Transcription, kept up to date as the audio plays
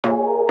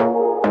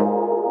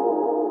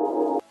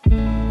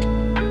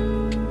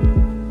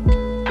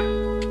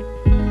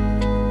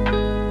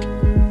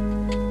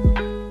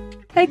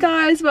Hey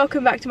guys,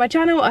 welcome back to my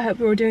channel. I hope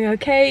you're all doing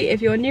okay.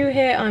 If you're new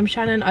here, I'm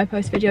Shannon. I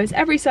post videos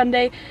every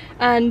Sunday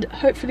and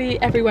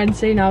hopefully every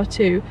Wednesday now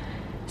too.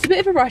 It's a bit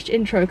of a rushed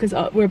intro because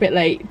we're a bit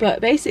late,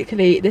 but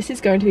basically this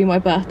is going to be my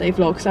birthday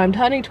vlog. So I'm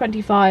turning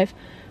 25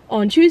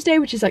 on Tuesday,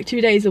 which is like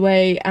 2 days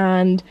away,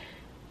 and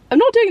I'm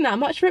not doing that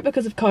much for it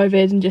because of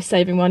COVID and just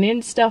saving money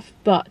and stuff,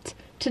 but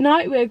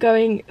tonight we're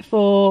going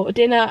for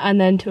dinner and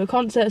then to a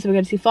concert. So we're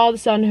going to see Father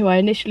Son, who I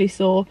initially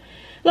saw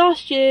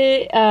last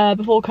year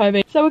before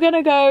COVID. So we're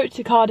gonna go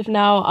to Cardiff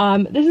now.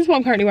 This is what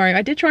I'm currently wearing.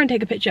 I did try and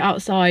take a picture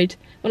outside,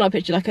 well not a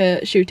picture, like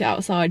a shoot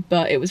outside,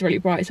 but it was really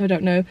bright, so I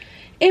don't know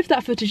if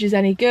that footage is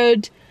any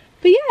good.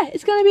 But yeah,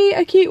 it's gonna be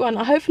a cute one.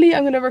 Hopefully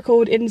I'm gonna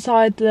record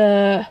inside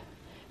the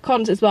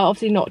concert as well,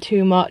 obviously not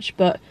too much,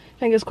 but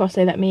fingers crossed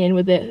they let me in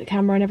with the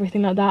camera and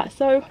everything like that.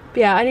 So but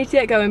yeah, I need to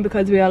get going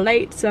because we are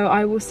late, so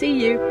I will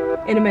see you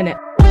in a minute.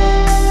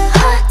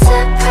 Hard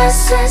to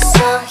process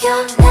all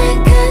your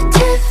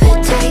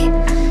negativity.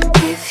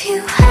 If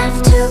you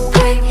have to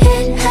bring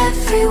it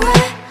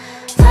everywhere,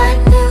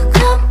 find new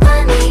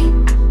company,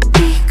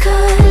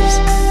 because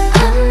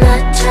I'm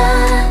not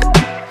trying to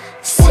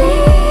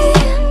see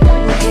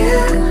you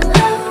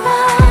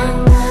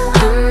around.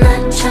 I'm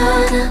not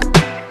trying to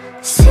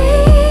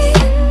see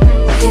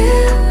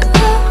you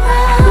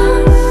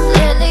around.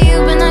 Lately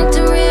you've been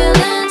acting real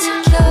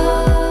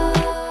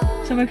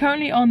insecure. So we're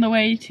currently on the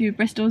way to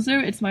Bristol Zoo.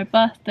 It's my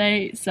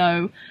birthday,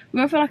 so we're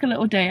going for like a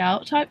little day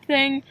out type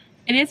thing.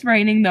 It is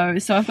raining though,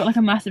 so I've got like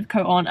a massive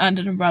coat on and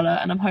an umbrella,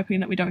 and I'm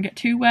hoping that we don't get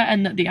too wet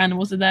and that the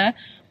animals are there.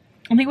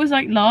 I think it was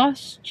like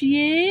last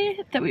year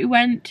that we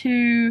went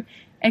to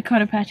a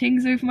kind of petting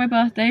zoo for my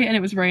birthday and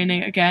it was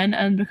raining again,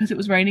 and because it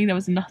was raining there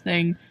was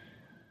nothing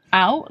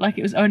out, like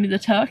it was only the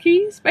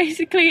turkeys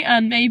basically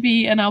and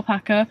maybe an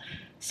alpaca.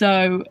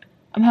 So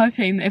I'm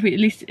hoping that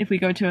if we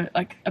go to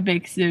a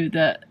big zoo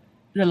that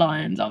the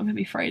lions aren't going to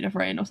be afraid of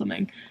rain or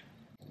something.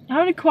 I'm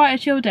having quite a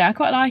chill day. I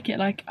quite like it.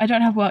 Like, I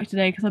don't have work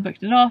today because I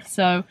booked it off,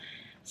 so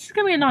it's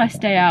gonna be a nice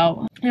day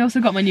out. I also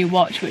got my new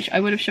watch, which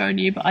I would have shown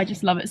you, but I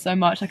just love it so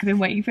much. Like, I've been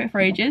waiting for it for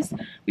ages.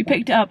 We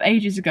picked it up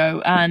ages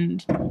ago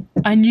and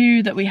I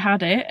knew that we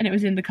had it and it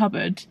was in the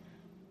cupboard,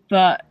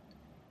 but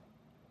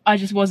I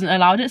just wasn't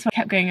allowed it, so I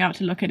kept going out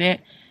to look at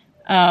it.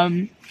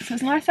 So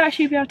it's nice to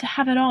actually be able to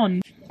have it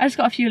on. I just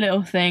got a few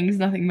little things,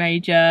 nothing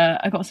major.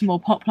 I got some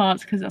more pot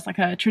plants because that's like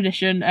a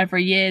tradition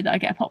every year that I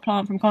get a pot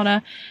plant from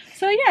Connor.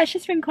 So yeah, it's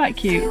just been quite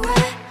cute.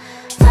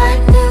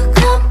 Find new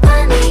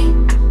company,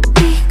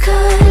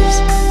 because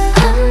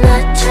I'm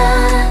not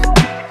trying to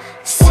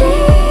see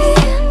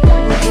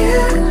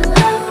you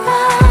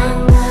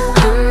around.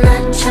 I'm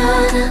not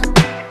trying to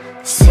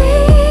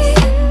see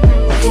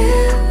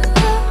you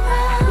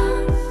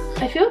around.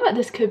 I feel like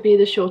this could be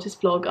the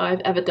shortest vlog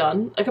I've ever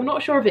done. Like, I'm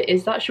not sure if it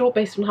is that short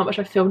based on how much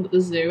I filmed at the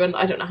zoo, and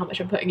I don't know how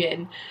much I'm putting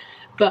in,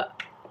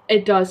 but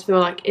it does feel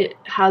like it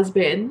has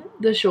been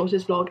the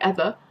shortest vlog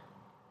ever.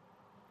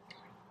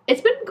 It's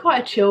been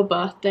quite a chill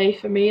birthday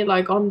for me.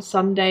 Like, on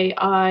Sunday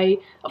I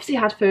obviously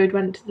had food,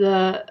 went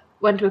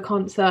to a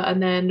concert,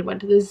 and then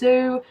went to the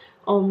zoo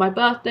on my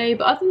birthday,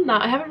 but other than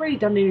that I haven't really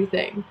done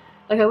anything.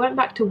 Like, I went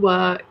back to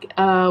work.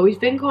 We've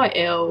been quite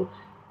ill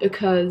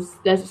because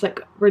there's this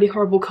like really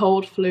horrible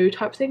cold flu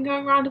type thing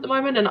going around at the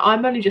moment, and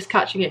I'm only just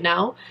catching it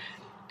now,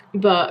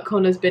 but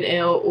Connor's been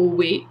ill all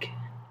week.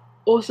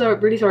 Also,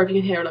 really sorry if you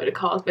can hear a load of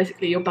cars.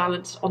 Basically, you're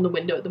balanced on the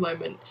window at the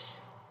moment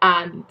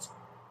and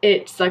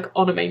it's like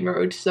on a main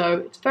road, so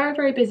it's very,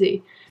 very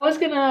busy. I was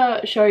gonna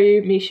show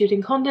you me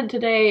shooting content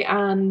today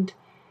and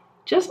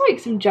just like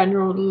some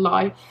general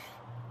life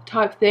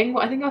type thing,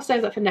 but I think I'll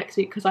save that for next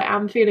week because I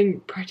am feeling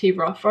pretty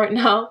rough right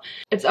now.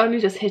 It's only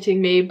just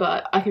hitting me,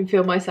 but I can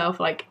feel myself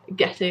like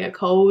getting a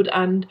cold,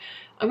 and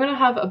I'm gonna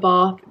have a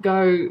bath,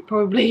 go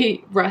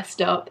probably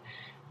rest up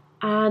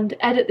and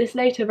edit this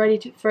later,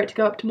 ready for it to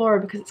go up tomorrow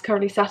because it's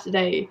currently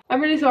Saturday.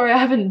 I'm really sorry I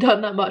haven't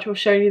done that much or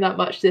shown you that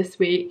much this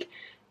week,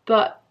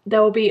 but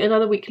there will be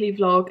another weekly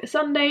vlog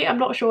Sunday. I'm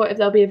not sure if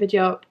there'll be a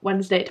video up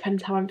Wednesday, it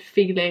depends how I'm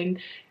feeling.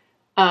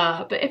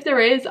 But if there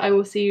is, I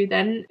will see you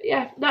then.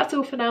 Yeah, that's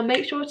all for now.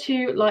 Make sure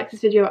to like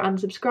this video and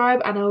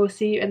subscribe, and I will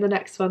see you in the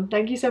next one.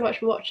 Thank you so much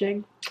for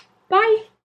watching. Bye!